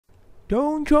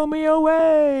Don't throw me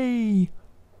away!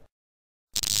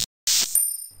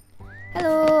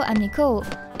 Hello, I'm Nicole.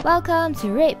 Welcome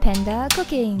to Red Panda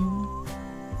Cooking.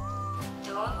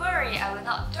 Don't worry, I will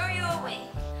not throw you away.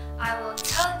 I will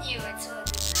turn you into a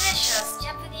delicious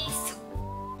Japanese soup.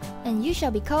 And you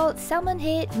shall be called Salmon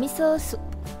Head Miso Soup.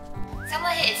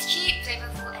 Salmon head is cheap,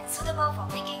 flavorful and suitable for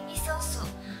making miso soup.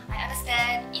 I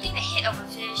understand eating the head of a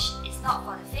fish is not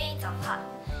for the faint of heart.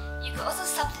 You could also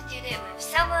substitute it with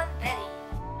salmon belly.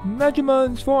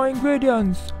 Measurements for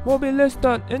ingredients will be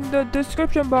listed in the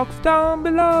description box down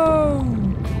below.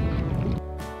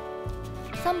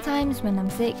 Sometimes when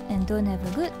I'm sick and don't have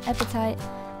a good appetite,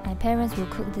 my parents will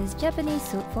cook this Japanese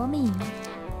soup for me.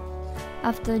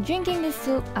 After drinking this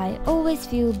soup, I always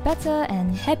feel better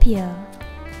and happier.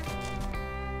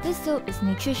 This soup is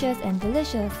nutritious and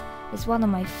delicious. It's one of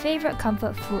my favorite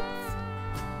comfort foods.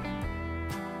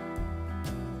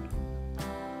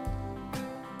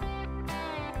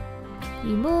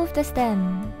 Remove the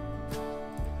stem.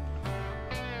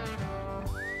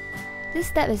 This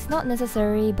step is not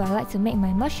necessary, but I like to make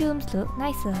my mushrooms look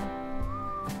nicer.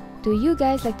 Do you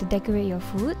guys like to decorate your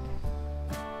food?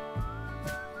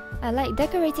 I like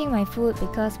decorating my food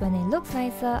because when it looks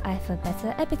nicer, I have a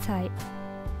better appetite.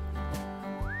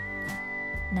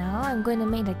 Now I'm going to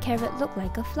make the carrot look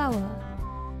like a flower.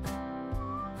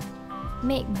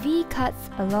 Make V cuts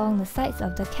along the sides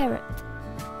of the carrot.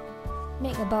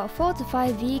 Make about 4 to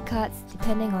 5 V cuts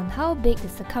depending on how big the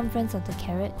circumference of the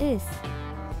carrot is.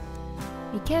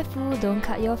 Be careful, don't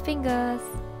cut your fingers.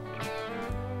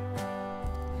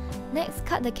 Next,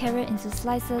 cut the carrot into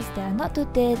slices that are not too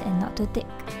thin and not too thick.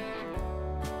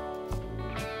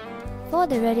 For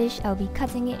the radish, I'll be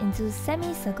cutting it into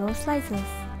semi-circle slices.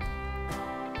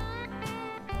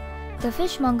 The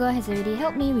fishmonger has already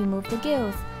helped me remove the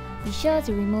gills. Be sure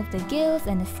to remove the gills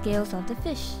and the scales of the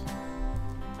fish.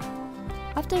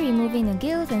 After removing the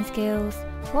gills and scales,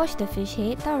 wash the fish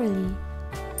head thoroughly.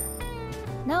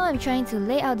 Now I'm trying to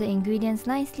lay out the ingredients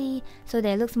nicely so that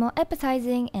it looks more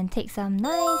appetizing and take some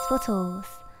nice photos.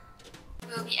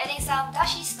 We'll be adding some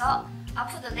dashi stock. I'll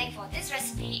put the link for this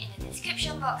recipe in the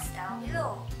description box down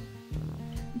below.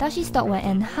 Dashi stock will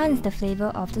enhance the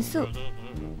flavor of the soup.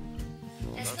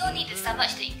 There's no need to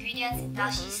submerge the ingredients in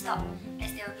dashi stock,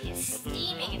 as there will be a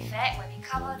steaming effect when we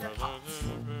cover the pot.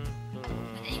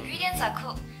 When the ingredients are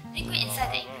cooked, liquid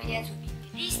inside the ingredients will be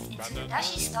released into the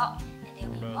dashi stock and there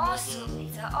will be more soup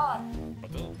later on.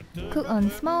 Cook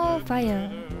on small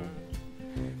fire.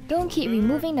 Don't keep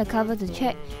removing the cover to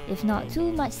check, if not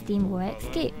too much steam will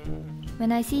escape.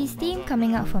 When I see steam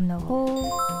coming out from the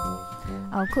hole,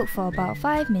 I'll cook for about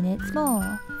 5 minutes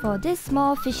more for this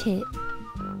small fish head.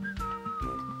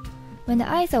 When the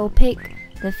eyes are opaque,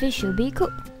 the fish should be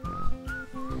cooked.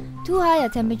 Too high a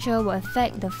temperature will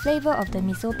affect the flavor of the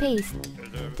miso paste.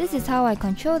 This is how I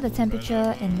control the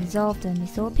temperature and dissolve the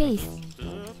miso paste.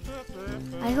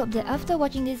 I hope that after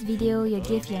watching this video, you'll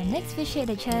give your next fish head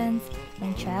a chance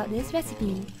and try out this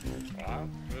recipe.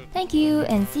 Thank you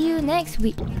and see you next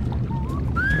week.